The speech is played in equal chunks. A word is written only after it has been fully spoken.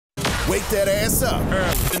Wake that ass up.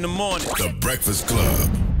 Early in the morning. The Breakfast Club.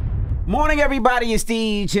 Morning, everybody. It's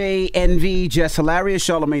DJ NV, Jess Hilarious,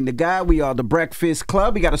 Charlamagne the Guy. We are the Breakfast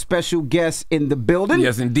Club. We got a special guest in the building.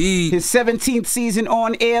 Yes, indeed. His 17th season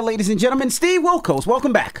on air, ladies and gentlemen. Steve Wilkos,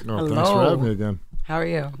 welcome back. Oh, thanks for having me again. How are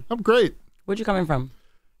you? I'm great. Where'd you coming from?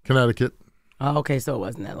 Connecticut. Oh, okay, so it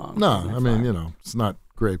wasn't that long. No, I mean, you know, it's not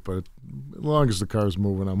great, but as long as the car's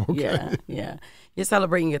moving, I'm okay. Yeah, yeah. You're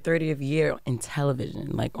celebrating your 30th year in television,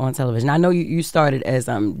 like on television. I know you started as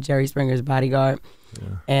Jerry Springer's bodyguard,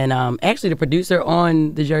 and actually the producer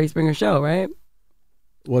on the Jerry Springer show, right?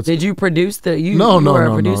 Did you produce the? No.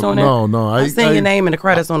 I've seen your name in the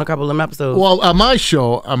credits on a couple of them episodes. Well, on my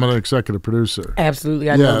show, I'm an executive producer.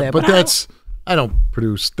 Absolutely, I know that. But I don't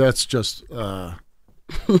produce. That's just,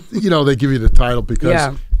 you know, they give you the title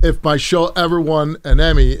because if my show ever won an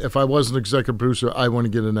Emmy, if I was an executive producer, I want to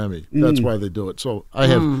get an Emmy. That's why they do it. So I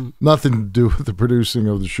have nothing to do with the producing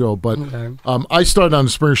of the show. But I started on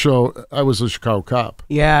the Springer Show. I was a Chicago cop.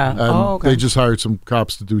 Yeah. And they just hired some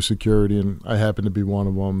cops to do security, and I happened to be one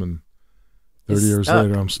of them. And 30 years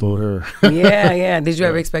later, I'm still here. yeah. Did you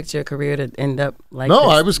ever expect your career to end up like No,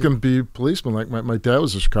 this? I was going to be a policeman. Like my dad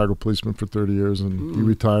was a Chicago policeman for 30 years, and he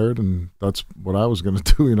retired, and that's what I was going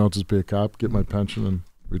to do, you know, just be a cop, get my pension, and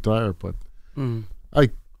retire. But I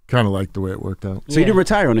kind of liked the way it worked out. So you didn't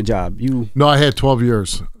retire on the job? No, I had 12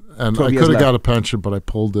 years, and 12 I years could have left. got a pension, but I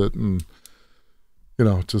pulled it, and, you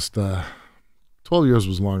know, just 12 years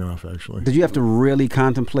was long enough, actually. Did you have to really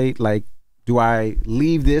contemplate, like, do I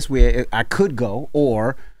leave this where I could go,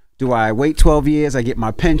 or do I wait 12 years, I get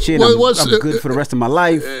my pension, Well, I'm good for the rest of my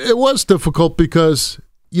life? It was difficult because,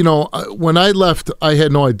 you know, when I left, I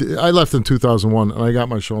had no idea. I left in 2001, and I got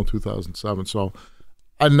my show in 2007, so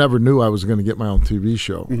I never knew I was going to get my own TV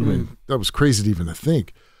show. I mean, that was crazy to even to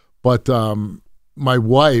think. But my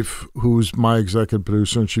wife, who's my executive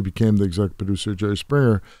producer, and she became the executive producer of Jerry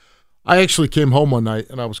Springer, I actually came home one night,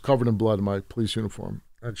 and I was covered in blood in my police uniform.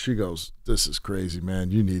 And she goes, "This is crazy,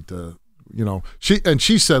 man. You need to, you know."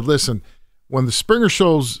 She said, "Listen, when the Springer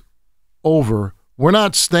show's over, we're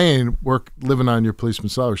not staying. We're living on your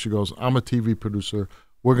policeman's salary." She goes, "I'm a TV producer.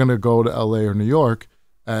 We're going to go to L.A. or New York,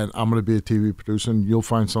 and I'm going to be a TV producer, and you'll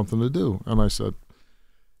find something to do." And I said,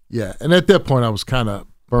 "Yeah." And at that point, I was kind of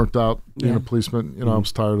burnt out being a policeman. You know, I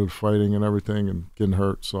was tired of fighting and everything and getting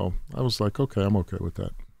hurt. So I was like, "Okay, I'm okay with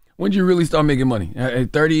that." When did you really start making money?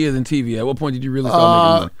 At 30 years in TV, at what point did you really start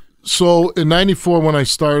making money? So in '94, when I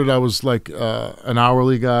started, I was like an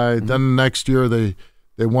hourly guy. Then the next year, they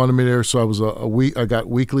wanted me there, so I was a week. I got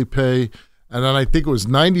weekly pay, and then I think it was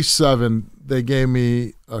 '97. They gave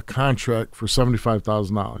me a contract for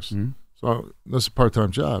 $75,000. So that's a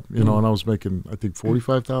part-time job, you know. And I was making, I think,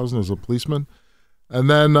 $45,000 as a policeman.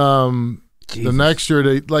 And then the next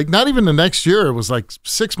year, not even the next year. It was like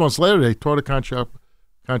 6 months later, they tore the contract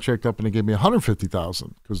up, and they gave me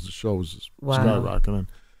 $150,000 because the show was skyrocketing.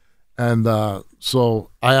 And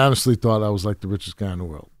so I honestly thought I was like the richest guy in the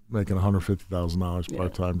world, making $150,000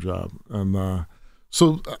 part-time job. And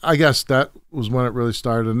so I guess that was when it really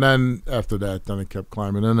started. And then after that, then it kept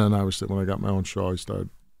climbing. And then obviously when I got my own show, I started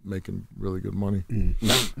making really good money.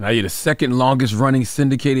 Now you're the second longest running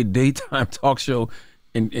syndicated daytime talk show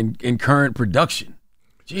in current production.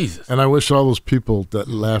 Jesus. And I wish all those people that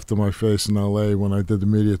laughed in my face in L.A. when I did the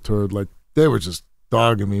media tour, like, they were just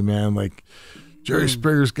dogging me, man. Like, Jerry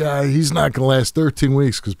Springer's guy, he's not going to last 13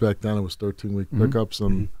 weeks, because back then it was 13-week pickups,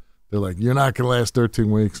 and they're like, "You're not going to last 13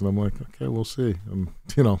 weeks." And I'm like, okay, we'll see. And,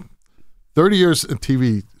 you know, 30 years in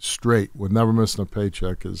TV straight with never missing a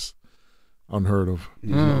paycheck is unheard of.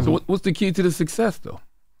 So what's the key to the success, though?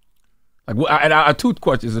 Like, two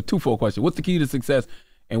questions, a twofold question. What's the key to success?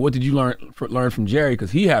 And what did you learn from Jerry?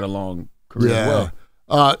 Because he had a long career as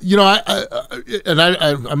well. You know,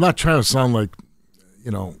 I'm not trying to sound like,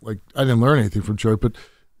 you know, like I didn't learn anything from Jerry, but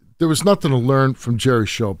there was nothing to learn from Jerry's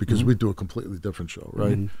show because we do a completely different show,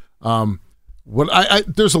 right?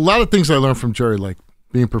 There's a lot of things I learned from Jerry, like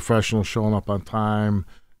being professional, showing up on time,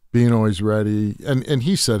 being always ready. And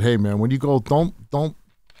he said, "Hey, man, when you go, don't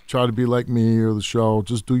try to be like me or the show.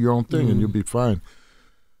 Just do your own thing, and you'll be fine."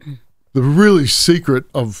 The really secret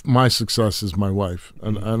of my success is my wife,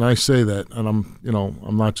 and I say that, and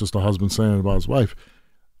I'm not just a husband saying it about his wife.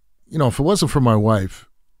 You know, if it wasn't for my wife,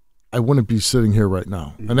 I wouldn't be sitting here right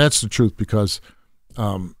now, and that's the truth. Because,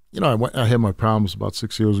 you know, I had my problems about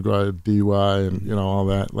 6 years ago. I had DUI and you know all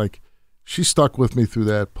that. Like, she stuck with me through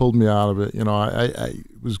that, pulled me out of it. You know, I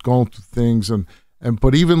was going through things,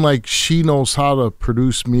 but even like she knows how to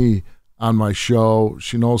produce me on my show.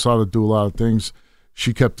 She knows how to do a lot of things.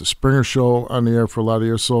 She kept the Springer show on the air for a lot of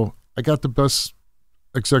years. So I got the best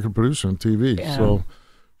executive producer on TV. Yeah. So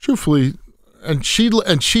truthfully, and she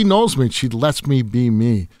knows me. She lets me be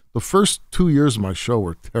me. The first 2 years of my show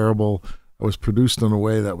were terrible. I was produced in a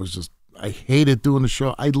way that was just, I hated doing the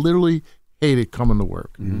show. I literally hated coming to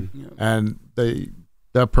work. Mm-hmm. And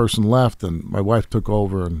that person left, and my wife took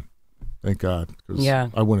over, and thank God, because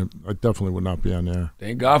I definitely would not be on there.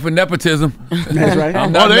 Thank God for nepotism. That's right.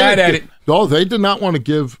 I'm not mad at it. No, they did not want to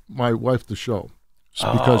give my wife the show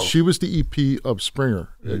because she was the EP of Springer.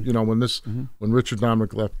 You know, when Richard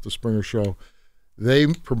Dominic left the Springer show, they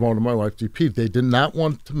promoted my wife to EP. They did not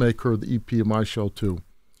want to make her the EP of my show too.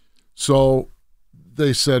 So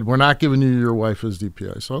they said, we're not giving you your wife as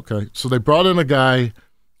DP. I said, okay. So they brought in a guy,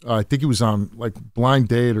 I think he was on like Blind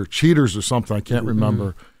Date or Cheaters or something, I can't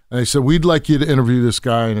remember. And they said, we'd like you to interview this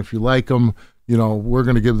guy, and if you like him, you know, we're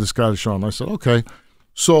going to give this guy the show. And I said, okay.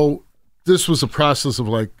 So this was a process of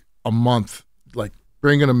like a month, like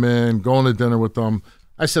bringing him in, going to dinner with them.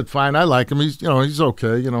 I said, fine, I like him. He's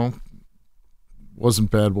okay, you know.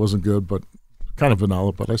 Wasn't bad, wasn't good, but kind of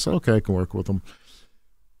vanilla. But I said, okay, I can work with him.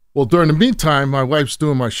 Well, during the meantime, my wife's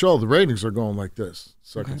doing my show. The ratings are going like this,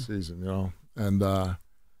 second season, you know. And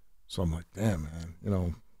so I'm like, damn, man, you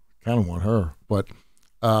know, kind of want her. But,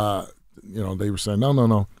 you know, they were saying,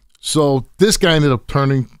 no. So this guy ended up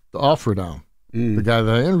turning the offer down, the guy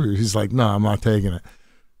that I interviewed. He's like, no, I'm not taking it.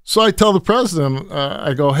 So I tell the president,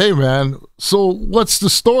 I go, hey, man, so what's the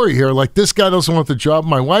story here? Like, this guy doesn't want the job.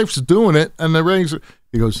 My wife's doing it, and the ratings are...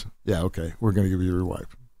 He goes, yeah, okay, we're going to give you your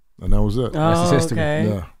wife. And that was it. That's the system. Okay.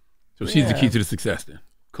 Yeah. So she's the key to the success then,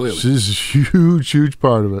 clearly. She's a huge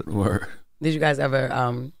part of it. Word. Did you guys ever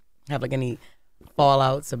have like any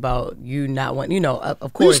fallouts about you not wanting, you know, of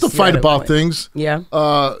course. We used to fight about things. Yeah.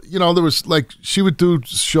 You know, there was like, she would do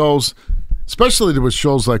shows, especially there was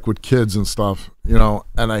shows like with kids and stuff, you know,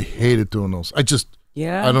 and I hated doing those. I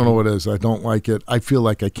don't know what it is. I don't like it. I feel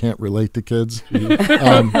like I can't relate to kids. You know,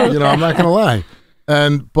 I'm not going to lie.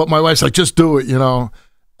 But my wife's like, just do it, you know,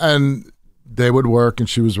 and they would work, and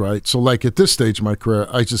she was right. So like at this stage of my career,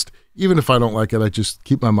 even if I don't like it, I just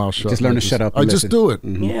keep my mouth shut. Just learn to shut up. I just do it.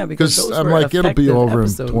 Mm-hmm. Yeah, because I'm like, it'll be over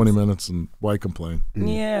in 20 minutes, and why complain? Mm-hmm.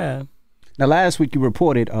 Yeah. Now, last week you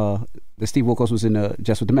reported that Steve Wilkos was in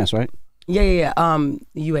Jess With The Mess, right? Yeah.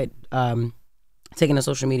 You had taken to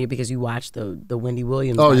social media because you watched the Wendy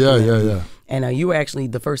Williams. Oh, documentary. yeah. And you were actually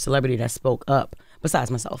the first celebrity that spoke up,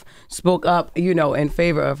 besides myself, you know, in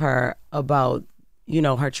favor of her about, you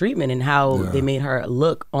know, her treatment and how they made her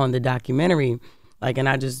look on the documentary. Like, and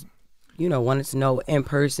I just, you know, wanted to know in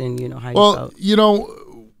person, you know, how you felt. Well, you know,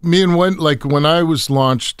 me and when I was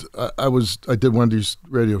launched, I did Wendy's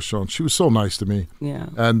radio show, and she was so nice to me. Yeah.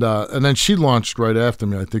 And then she launched right after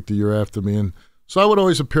me, I think the year after me. And so I would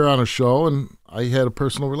always appear on a show, and I had a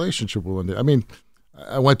personal relationship with Wendy. I mean,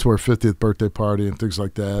 I went to her 50th birthday party and things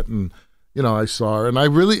like that. And, you know, I saw her, and I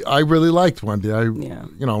really liked Wendy.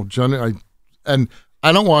 You know, and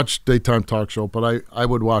I don't watch daytime talk show, but I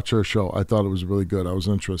would watch her show. I thought it was really good. I was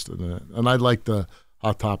interested in it. And I liked the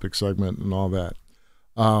Hot Topic segment and all that.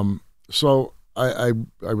 So I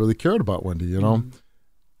really cared about Wendy, you know. Mm-hmm.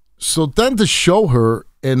 So then to show her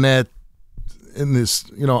in this,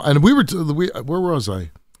 you know, and where was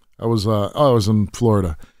I? I was in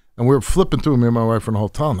Florida, and we were flipping through, me and my wife in the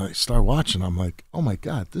hotel, and I started watching. I'm like, oh my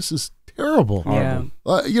God, this is terrible. Yeah.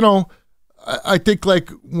 You know, I think like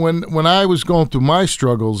when I was going through my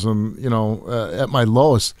struggles and, you know, at my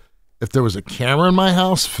lowest, if there was a camera in my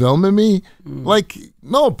house filming me, like,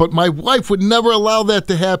 no, but my wife would never allow that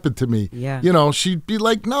to happen to me. Yeah. You know, she'd be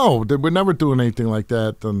like, no, we're never doing anything like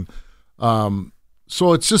that. And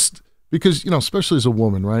so it's just because, you know, especially as a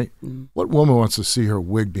woman, right? What woman wants to see her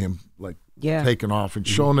wig being like taken off and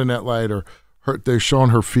shown in that light, or they're showing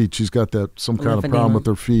her feet. She's got some kind of problem with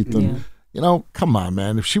her feet. And, you know, come on,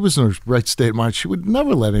 man. If she was in her right state of mind, she would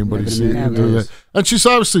never let anybody see her do that. And she's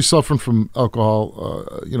obviously suffering from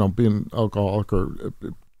alcohol, you know, being alcoholic or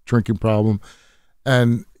drinking problem.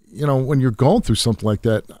 And, you know, when you're going through something like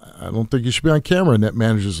that, I don't think you should be on camera. And that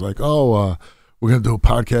manager's like, oh, we're going to do a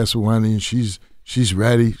podcast with Wendy, and she's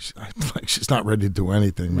ready. She's not ready to do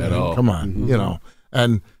anything, man. At all. Come on, you know.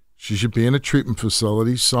 And she should be in a treatment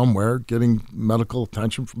facility somewhere getting medical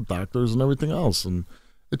attention from doctors and everything else. And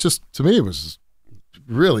it just, to me, it was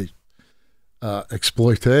really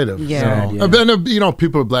exploitative. Yeah. You know? And then, you know,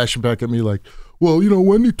 people are bashing back at me like, well, you know,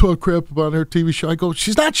 Wendy talked crap about her TV show. I go,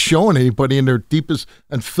 she's not showing anybody in their deepest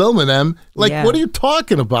and filming them. Like, what are you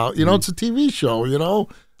talking about? You know, it's a TV show, you know?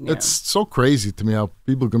 Yeah. It's so crazy to me how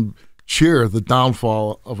people can cheer the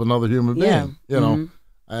downfall of another human being, you know?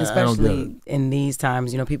 Especially in these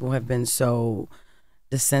times, you know, people have been so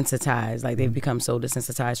desensitized. Like they've become so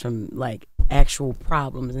desensitized from like actual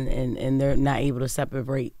problems, and they're not able to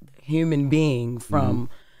separate the human being from,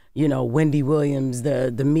 you know, Wendy Williams,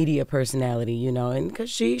 the media personality, you know, and because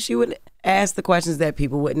she would ask the questions that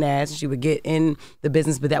people wouldn't ask, and she would get in the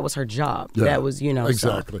business, but that was her job. Yeah, that was, you know,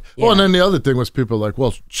 exactly. So, yeah. Well, and then the other thing was people were like,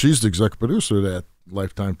 well, she's the executive producer of that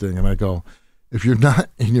Lifetime thing, and I go, if you're not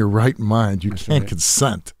in your right mind, you can't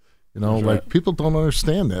consent. You know, like people don't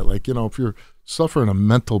understand that. Like, you know, if you're suffering a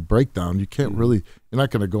mental breakdown, you can't really. You're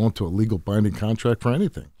not going to go into a legal binding contract for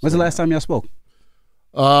anything. When's the last time y'all spoke?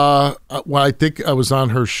 Well, I think I was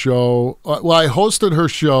on her show. Well, I hosted her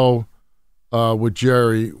show with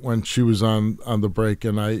Jerry when she was on the break,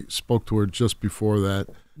 and I spoke to her just before that.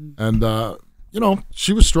 And you know,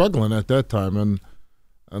 she was struggling at that time, and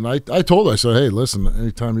I told her, I said, hey, listen,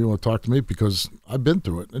 anytime you want to talk to me, because I've been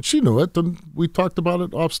through it, and she knew it, and we talked about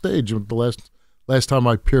it off stage the last time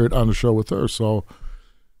I appeared on the show with her. So,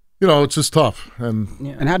 you know, it's just tough.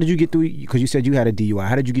 And how did you get through? Because you said you had a DUI.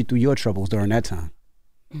 How did you get through your troubles during that time?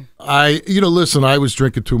 Listen, I was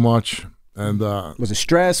drinking too much, and was it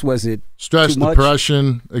stress? Was it stress, too much?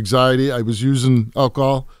 depression, anxiety? I was using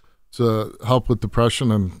alcohol to help with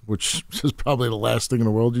depression, and which is probably the last thing in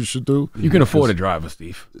the world you should do. You can afford a driver,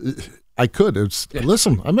 Steve. I could.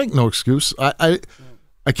 Listen, I make no excuse. I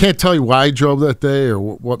can't tell you why I drove that day or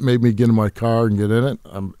what made me get in my car and get in it.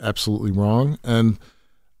 I'm absolutely wrong, and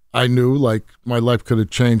I knew like my life could have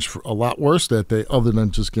changed for a lot worse that day, other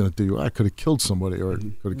than just getting a DUI. I could have killed somebody or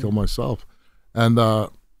could have killed myself, and I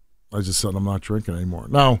just said I'm not drinking anymore.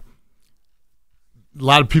 Now, a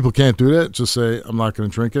lot of people can't do that. Just say I'm not going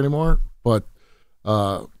to drink anymore. But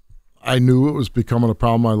I knew it was becoming a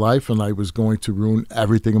problem in my life, and I was going to ruin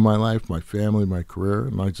everything in my life, my family, my career.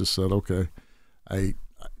 And I just said, okay, I'm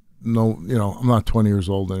not 20 years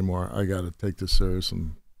old anymore. I got to take this serious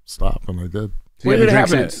and stop. And I did. So Where did it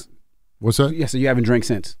happen? What's that? Yeah, so you haven't drank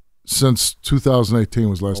since? Since 2018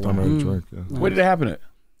 was the last time I had a drink. Yeah. Where did it happen at?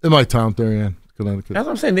 In my town, Darien, Connecticut. That's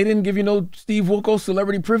what I'm saying. They didn't give you no Steve Wilkos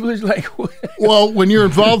celebrity privilege? Like, what? Well, when you're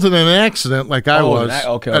involved in an accident like I was,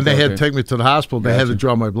 and they had to okay. take me to the hospital, they had to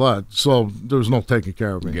draw my blood. So there was no taking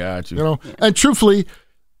care of me. Got you. You know? And truthfully,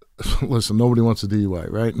 listen, nobody wants a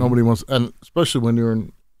DUI, right? Nobody wants, and especially when you're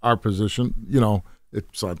in our position, you know,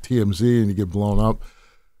 it's on TMZ and you get blown up.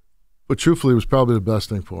 But truthfully, it was probably the best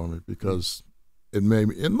thing for me because it made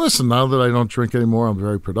me, and listen, now that I don't drink anymore, I'm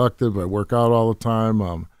very productive. I work out all the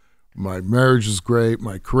time. My marriage is great.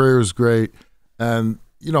 My career is great. And,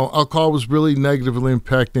 you know, alcohol was really negatively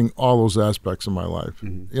impacting all those aspects of my life,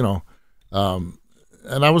 you know.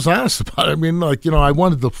 And I was honest about it. I mean, like, you know, I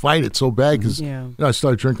wanted to fight it so bad because you know, I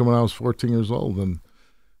started drinking when I was 14 years old. And,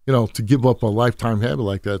 you know, to give up a lifetime habit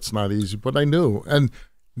like that, it's not easy. But I knew. And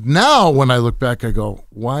now when I look back, I go,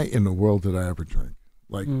 why in the world did I ever drink?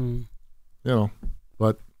 Like, you know,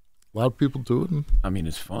 but a lot of people do it. And, I mean,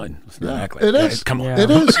 it's fun. Let's not act like it that. is. Come on. It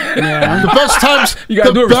is. The best times. You got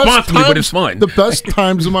to do it responsibly, but it's fun. The best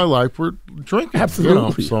times of my life were drinking.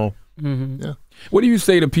 Absolutely. You know, so, yeah. What do you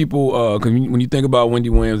say to people, because when you think about Wendy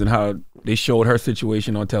Williams and how they showed her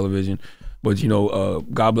situation on television, but, you know,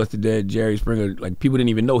 God bless the dead, Jerry Springer, like people didn't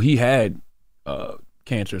even know he had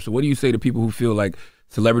cancer. So what do you say to people who feel like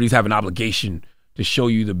celebrities have an obligation to show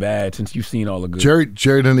you the bad since you've seen all the good?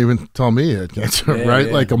 Jerry didn't even tell me he had cancer, right?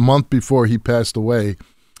 Yeah. Like a month before he passed away,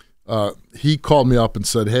 he called me up and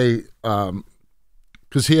said, hey,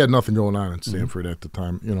 because he had nothing going on in Stanford at the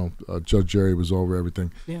time. You know, Judge Jerry was over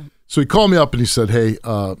everything. Yeah. So he called me up and he said, hey,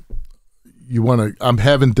 you want to, I'm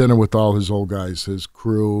having dinner with all his old guys, his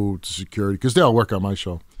crew, security, because they all work on my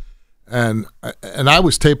show. And I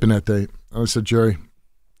was taping that day. And I said, Jerry,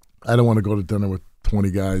 I don't want to go to dinner with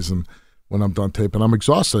 20 guys and when I'm done taping, I'm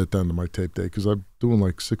exhausted at the end of my tape day because I'm doing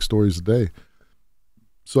like 6 stories a day.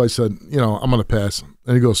 So I said, you know, I'm going to pass.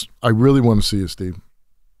 And he goes, I really want to see you, Steve.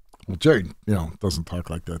 Well, Jerry, you know, doesn't talk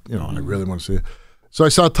like that. You know, I really want to see you. So I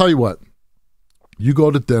said, I'll tell you what. You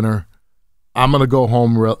go to dinner. I'm going to go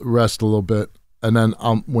home, rest a little bit. And then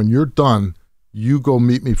when you're done, you go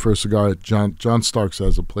meet me for a cigar at John Starks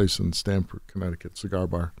has a place in Stamford, Connecticut, cigar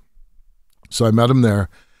bar. So I met him there.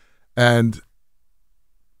 And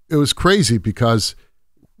it was crazy because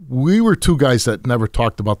we were 2 guys that never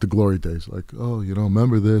talked about the glory days. Like, oh, you know,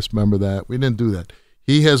 remember this, remember that. We didn't do that.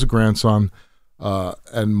 He has a grandson,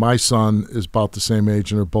 and my son is about the same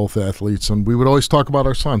age, and they're both athletes. And we would always talk about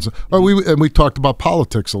our sons. We talked about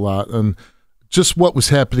politics a lot and just what was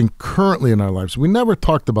happening currently in our lives. We never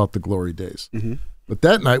talked about the glory days. But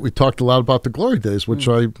that night we talked a lot about the glory days, which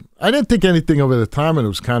I didn't think anything of it at the time, and it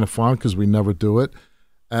was kind of fun because we never do it.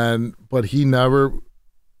 But he never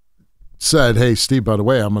said, hey, Steve, by the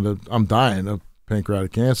way, I'm dying of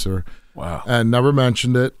pancreatic cancer. Wow. And never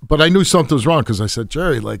mentioned it. But I knew something was wrong because I said,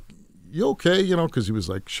 Jerry, like, you okay? You know, because he was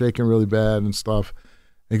like shaking really bad and stuff.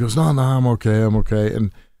 And he goes, no, I'm okay.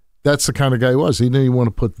 And that's the kind of guy he was. He didn't even want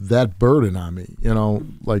to put that burden on me, you know,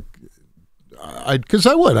 like, because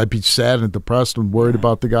I'd be sad and depressed and worried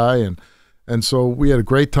about the guy. And so we had a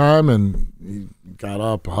great time, and he got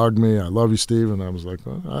up, hugged me. I love you, Steve. And I was like,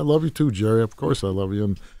 well, I love you too, Jerry. Of course I love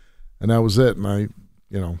you. And that was it. And I,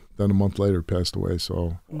 you know, then a month later passed away.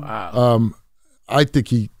 So Wow. I think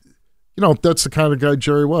he, you know, that's the kind of guy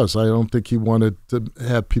Jerry was. I don't think he wanted to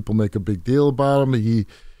have people make a big deal about him. He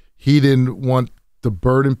didn't want to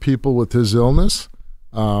burden people with his illness.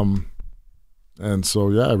 And so,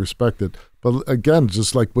 yeah, I respect it. But again,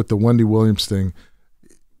 just like with the Wendy Williams thing,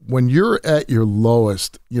 when you're at your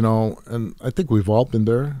lowest, you know, and I think we've all been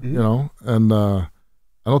there, you know, and I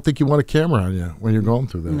don't think you want a camera on you when you're going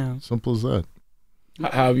through that. No. Simple as that. How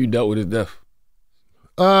have you dealt with his death?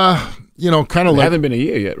 You know, kind of It like hasn't been a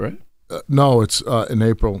year yet, right? no, it's in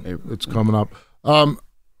April. It's coming up.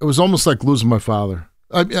 It was almost like losing my father.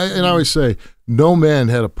 And I always say, no man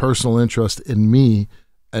had a personal interest in me,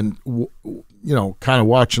 and you know, kind of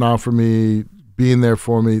watching out for me, being there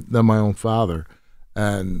for me, than my own father.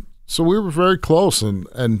 And so we were very close,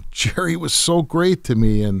 and Jerry was so great to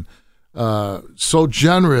me, and so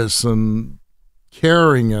generous and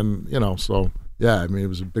caring, and you know, so yeah, I mean, it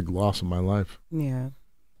was a big loss in my life. Yeah.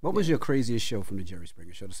 What was your craziest show from the Jerry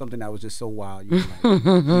Springer Show? Something that was just so wild. You were like,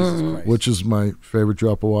 Jesus Christ. Which is my favorite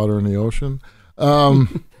drop of water in the ocean.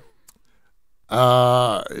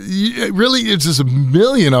 Really, it's just a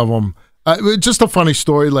million of them. Just a funny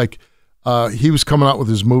story. Like, he was coming out with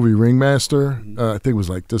his movie Ringmaster. I think it was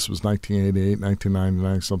like, this was 1988,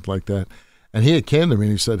 1999, something like that. And he had came to me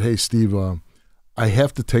and he said, hey, Steve, I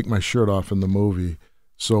have to take my shirt off in the movie.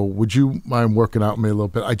 So would you mind working out with me a little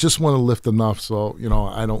bit? I just want to lift enough so, you know,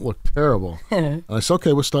 I don't look terrible. And I said,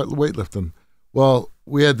 okay, we'll start weightlifting. Well,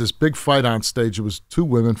 we had this big fight on stage. It was two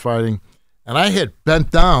women fighting. And I had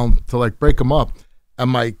bent down to like break them up.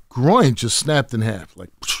 And my groin just snapped in half.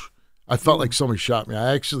 Like, I felt like somebody shot me.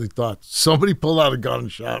 I actually thought somebody pulled out a gun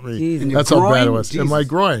and shot me. Jesus. That's how bad it was. In my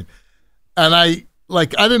groin. And I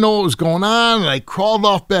didn't know what was going on. And I crawled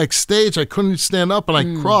off backstage. I couldn't stand up. And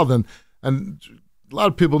I crawled. And a lot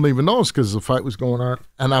of people didn't even notice because the fight was going on.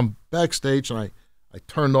 And I'm backstage, and I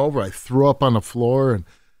turned over. I threw up on the floor. And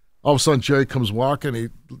all of a sudden, Jerry comes walking.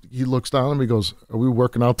 He looks down at me. He goes, are we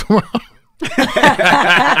working out tomorrow?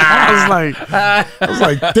 I was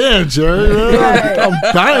like, damn, Jerry, I'm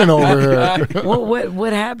dying over here.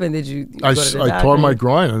 What happened? Did you? I tore my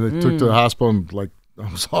groin, and they took to the hospital, and like I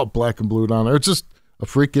was all black and blue down there. It's just a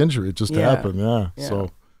freak injury. It just happened, yeah.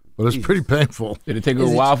 So, but it's pretty painful. Did it take a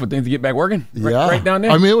while for things to get back working? Right down there.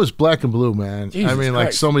 I mean, it was black and blue, man. Jesus I mean, like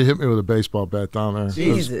Christ. somebody hit me with a baseball bat down there.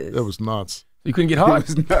 Jesus. It was nuts. You couldn't get hard.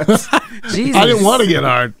 Jesus. I didn't want to get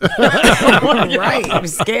hard. Right. I'm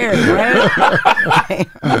scared, right?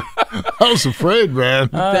 I was afraid, man.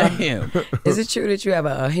 Damn. Is it true that you have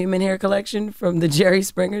a human hair collection from the Jerry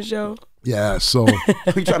Springer Show? Yeah, so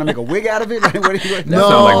You trying to make a wig out of it? Like, what are you? no,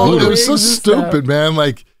 sound like voodoo. it was so Wigs and stuff. stupid, man.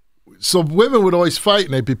 Like, so women would always fight,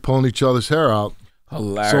 and they'd be pulling each other's hair out.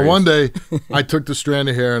 Hilarious. So one day, I took the strand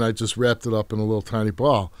of hair and I just wrapped it up in a little tiny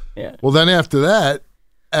ball. Yeah. Well, then after that,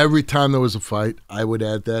 every time there was a fight, I would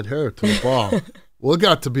add that hair to the ball. Well, it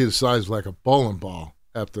got to be the size of like a bowling ball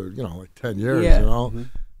after, you know, like 10 years, Yeah. you know?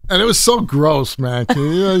 And it was so gross, man.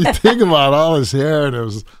 You think about all his hair, and it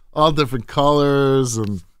was all different colors,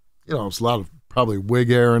 and, you know, it was a lot of probably wig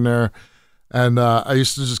hair in there. And I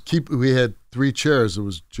used to just we had 3 chairs. It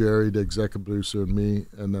was Jerry, the executive producer, and me,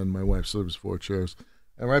 and then my wife. So there was 4 chairs.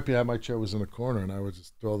 And right behind my chair was in a corner, and I would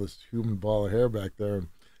just throw this human ball of hair back there.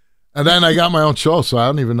 And then I got my own show, so I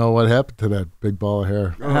don't even know what happened to that big ball of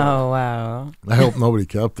hair. Oh, wow. I hope nobody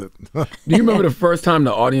kept it. Do you remember the first time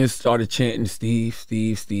the audience started chanting Steve,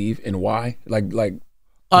 Steve, Steve, and why? Like, was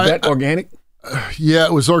that organic? Yeah,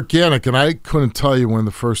 it was organic, and I couldn't tell you when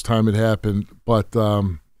the first time it happened, but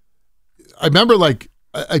I remember, like,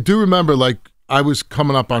 I do remember, like, I was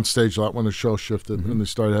coming up on stage a lot when the show shifted and they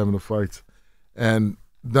started having the fights, and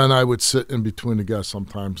then I would sit in between the guests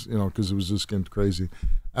sometimes, you know, because it was just getting crazy.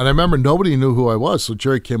 And I remember nobody knew who I was, so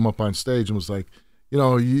Jerry came up on stage and was like, you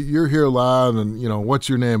know, you're here a lot, and, you know, what's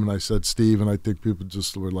your name? And I said, Steve, and I think people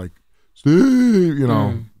just were like, Steve, you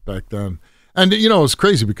know, back then. And, you know, it was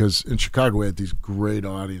crazy because in Chicago we had these great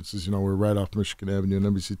audiences. You know, we're right off Michigan Avenue and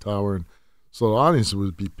NBC Tower, and so the audience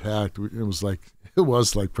would be packed. It was like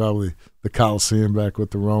probably the Coliseum back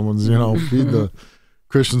with the Romans, you know, feed the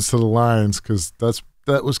Christians to the lions, because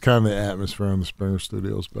that was kind of the atmosphere in the Springer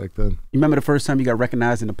Studios back then. You remember the first time you got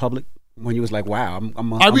recognized in the public? When you was like, wow,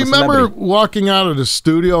 I remember walking out of the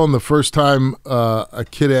studio, and the first time a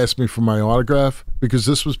kid asked me for my autograph, because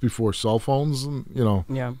this was before cell phones, and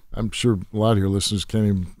Yeah. I'm sure a lot of your listeners can't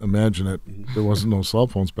even imagine it. There wasn't no cell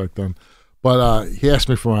phones back then. But he asked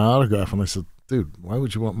me for my autograph, and I said, dude, why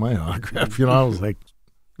would you want my autograph? I was like,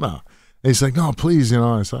 no. And he's like, no, please.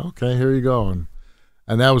 I said, okay, here you go. And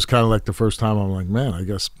that was kind of like the first time I'm like, man, I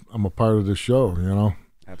guess I'm a part of this show,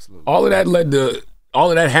 Absolutely. All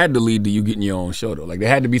of that had to lead to you getting your own show, though. Like, there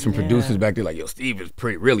had to be some producers back there like, yo, Steve is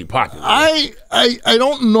really popular. I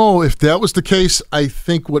don't know if that was the case. I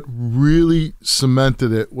think what really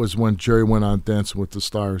cemented it was when Jerry went on Dancing with the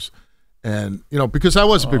Stars. And, because I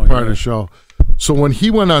was a big part of the show. So when he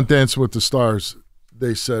went on Dancing with the Stars,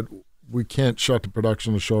 they said, we can't shut the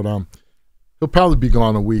production of the show down. He'll probably be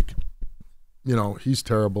gone a week. He's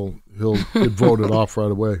terrible. He'll get voted off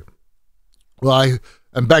right away. Well,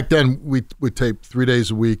 and back then we would tape 3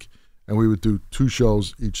 days a week, and we would do 2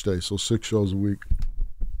 shows each day, so 6 shows a week.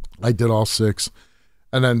 I did all 6,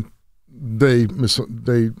 and then they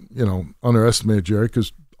underestimated Jerry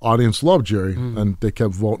because audience loved Jerry, and they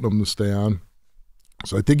kept voting him to stay on.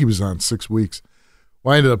 So I think he was on 6 weeks.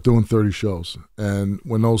 Well, I ended up doing 30 shows, and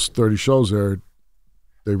when those 30 shows aired,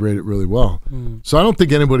 they rated really well. So I don't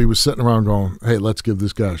think anybody was sitting around going, "Hey, let's give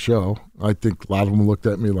this guy a show." I think a lot of them looked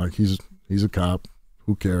at me like he's a cop.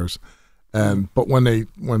 Who cares? But when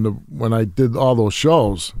I did all those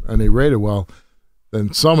shows and they rated well,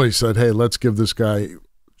 then somebody said, "Hey, let's give this guy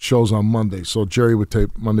shows on Monday." So Jerry would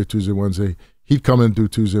tape Monday, Tuesday, Wednesday. He'd come in and do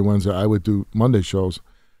Tuesday, Wednesday. I would do Monday shows,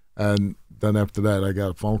 and then after that, I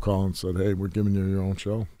got a phone call and said, "Hey, we're giving you your own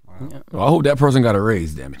show." Well, I hope that person got a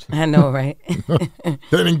raise, damn it. I know, right? They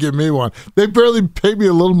didn't give me one. They barely paid me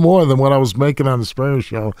a little more than what I was making on the Springer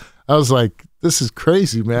Show. I was like, this is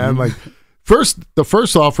crazy, man. Like, the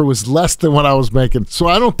first offer was less than what I was making. So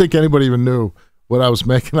I don't think anybody even knew what I was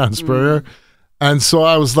making on Springer. And so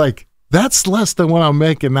I was like, that's less than what I'm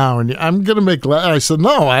making now. And I'm going to make less. I said,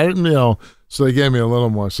 no, I didn't, So they gave me a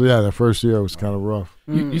little more. So, yeah, the first year was kind of rough.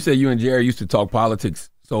 You said you and Jerry used to talk politics.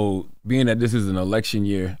 So being that this is an election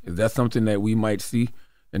year, is that something that we might see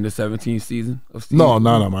in the 17th season of Steve? No,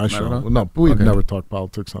 not on my show. No, we've never talked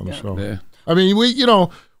politics on the show. Yeah. I mean,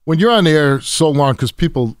 when you're on the air so long, because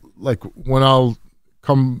people, like, when I'll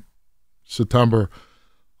come September,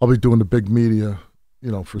 I'll be doing the big media,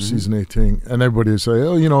 for season 18. And everybody will say,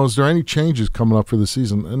 oh, is there any changes coming up for the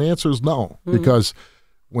season? And the answer is no, because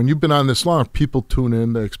when you've been on this long, people tune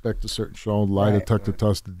in, they expect a certain show, lie detector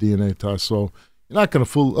test, the DNA test. So you're not going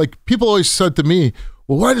to fool. Like, people always said to me,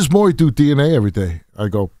 well, why does Maury do DNA every day? I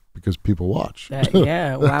go, because people watch. Why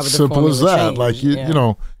would the simple as that. change? Like, you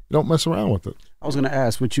don't mess around with it. I was going to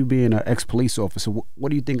ask, with you being an ex-police officer, what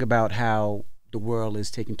do you think about how the world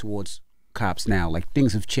is taking towards cops now? Like,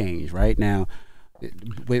 things have changed, right? Now,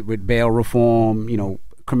 with bail reform,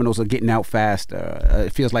 criminals are getting out faster.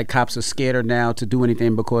 It feels like cops are scared now to do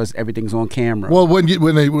anything because everything's on camera. Well,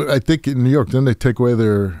 I think in New York, didn't they take away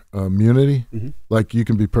their immunity? Like, you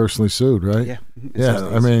can be personally sued, right? Yeah. Yeah,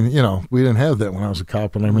 I mean, we didn't have that when I was a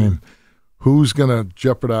cop. And I mean, who's going to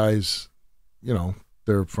jeopardize,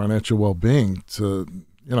 their financial well-being to,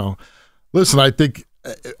 listen, I think,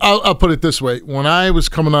 I'll put it this way. When I was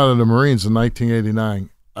coming out of the Marines in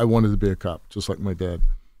 1989, I wanted to be a cop, just like my dad.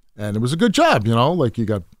 And it was a good job, like you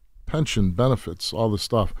got pension, benefits, all this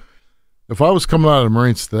stuff. If I was coming out of the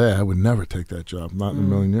Marines today, I would never take that job, not in a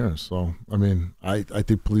million years. So, I mean, I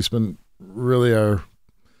think policemen really are,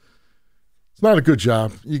 it's not a good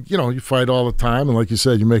job. You fight all the time, and like you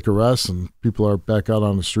said, you make arrests, and people are back out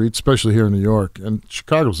on the streets, especially here in New York. And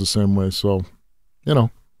Chicago's the same way, so,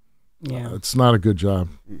 it's not a good job.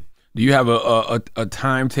 Do you have a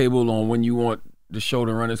timetable on when you want the show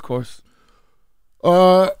to run its course?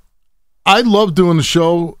 I love doing the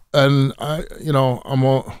show, and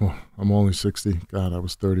I'm only 60. God, I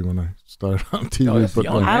was 30 when I started on TV. But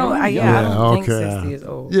I don't think 60 is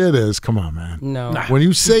old. Yeah, it is. Come on, man. No. When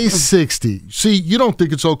you say 60, see, you don't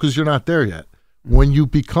think it's old because you're not there yet. When you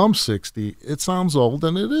become 60, it sounds old,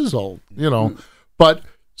 and it is old, But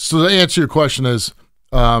so to answer your question is,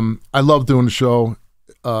 I love doing the show.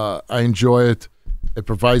 I enjoy it. It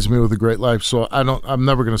provides me with a great life. So I'm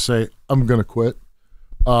never going to say I'm going to quit.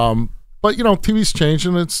 But TV's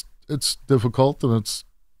changing. It's difficult and it's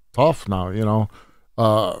tough now.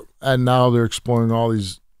 And now they're exploring all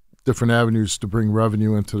these different avenues to bring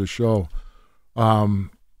revenue into the show.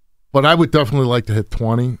 But I would definitely like to hit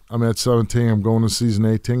 20. I'm at 17. I'm going to season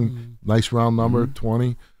 18. Nice round number,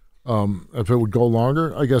 20. If it would go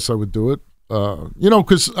longer, I guess I would do it.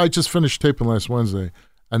 Because I just finished taping last Wednesday,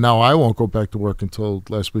 and now I won't go back to work until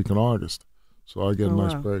last week in August. so I get a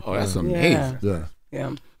nice break. Oh, that's yeah. amazing. Yeah.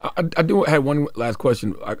 Yeah. I do have one last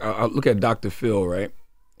question. I look at Dr. Phil, right?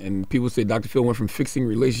 And people say Dr. Phil went from fixing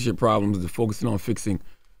relationship problems to focusing on fixing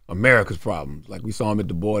America's problems. Like we saw him at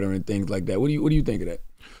the border and things like that. What do you think of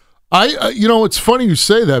that? You know, it's funny you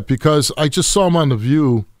say that because I just saw him on The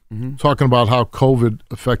View talking about how COVID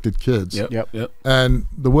affected kids. Yep. And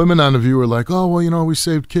the women on The View were like, oh, well, you know, we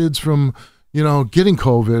saved kids from, you know, getting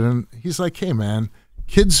COVID. And he's like, hey, man,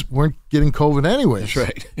 kids weren't getting COVID anyways. That's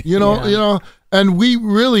right. You know, and we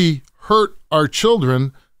really hurt our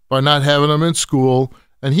children by not having them in school.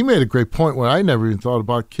 And he made a great point when I never even thought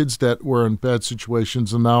about kids that were in bad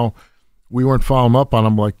situations, and now we weren't following up on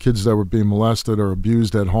them, like kids that were being molested or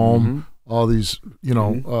abused at home. All these, you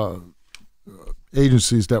know,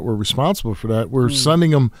 agencies that were responsible for that were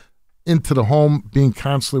sending them into the home, being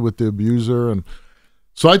constantly with the abuser. And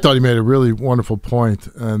so I thought he made a really wonderful point.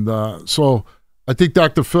 And so I think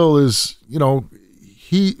Dr. Phil is, you know,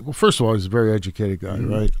 well, first of all, he's a very educated guy,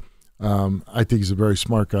 right? I think he's a very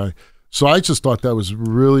smart guy. So I just thought that was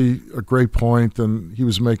really a great point, and he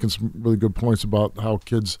was making some really good points about how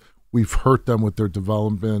kids, we've hurt them with their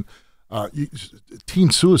development. Teen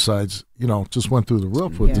suicides, you know, just went through the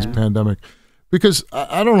roof with this pandemic. Because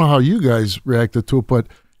I don't know how you guys reacted to it, but,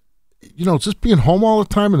 you know, just being home all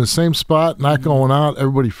the time in the same spot, not going out,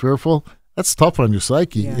 everybody fearful, that's tough on your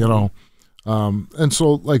psyche, you know. And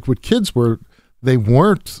so, like with kids, they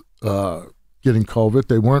weren't getting COVID,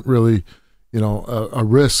 they weren't really, you know, a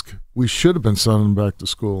risk. We should have been sending them back to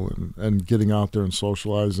school and getting out there and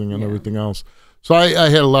socializing and everything else. So I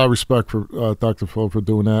had a lot of respect for Dr. Phil for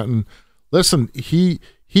doing that. And listen, he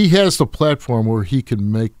has the platform where he can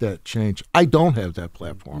make that change. I don't have that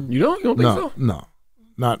platform. You don't think so? No,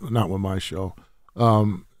 not with my show.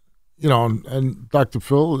 You know, and Dr.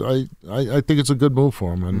 Phil, I think it's a good move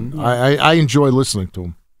for him, and I enjoy listening to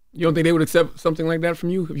him. You don't think they would accept something like that from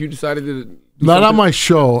you if you decided to? Not on my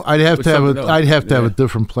show. I'd have to have else. a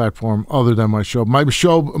different platform other than my show.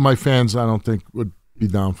 My fans, I don't think would be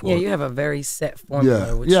down for it. Yeah, you have a very set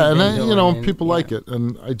formula. Yeah, and you know, people like it,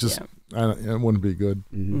 and I just, it wouldn't be good.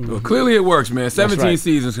 Well, clearly it works, man. 17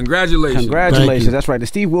 seasons. Congratulations. Congratulations. That's right. The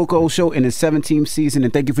Steve Wilkos Show in its 17th season,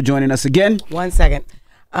 and thank you for joining us again. 1 second.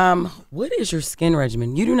 What is your skin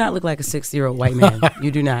regimen? You do not look like a 60-year-old white man.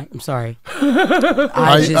 You do not. I'm sorry.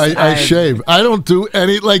 I shave. I don't do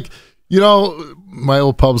any, like, you know, my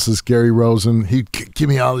old publicist, Gary Rosen, he'd give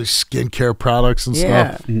me all these skincare products and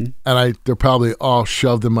stuff. And they're probably all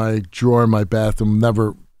shoved in my drawer in my bathroom,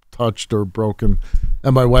 never touched or broken.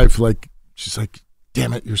 And my wife, like, she's like,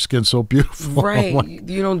 damn it, your skin's so beautiful. Right. Like,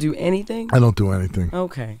 you don't do anything? I don't do anything.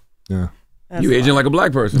 Okay. Yeah. You aging like a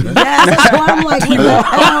black person. Man. Yes, that's why I'm like, what the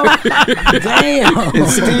hell? Damn.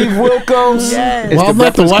 It's Steve Wilkos. Yes. Well, I'm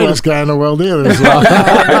not the whitest guy in the world either. So.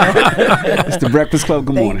 It's the Breakfast Club.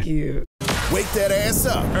 Good morning. Thank you. Wake that ass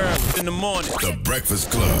up. In the morning. The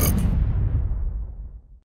Breakfast Club.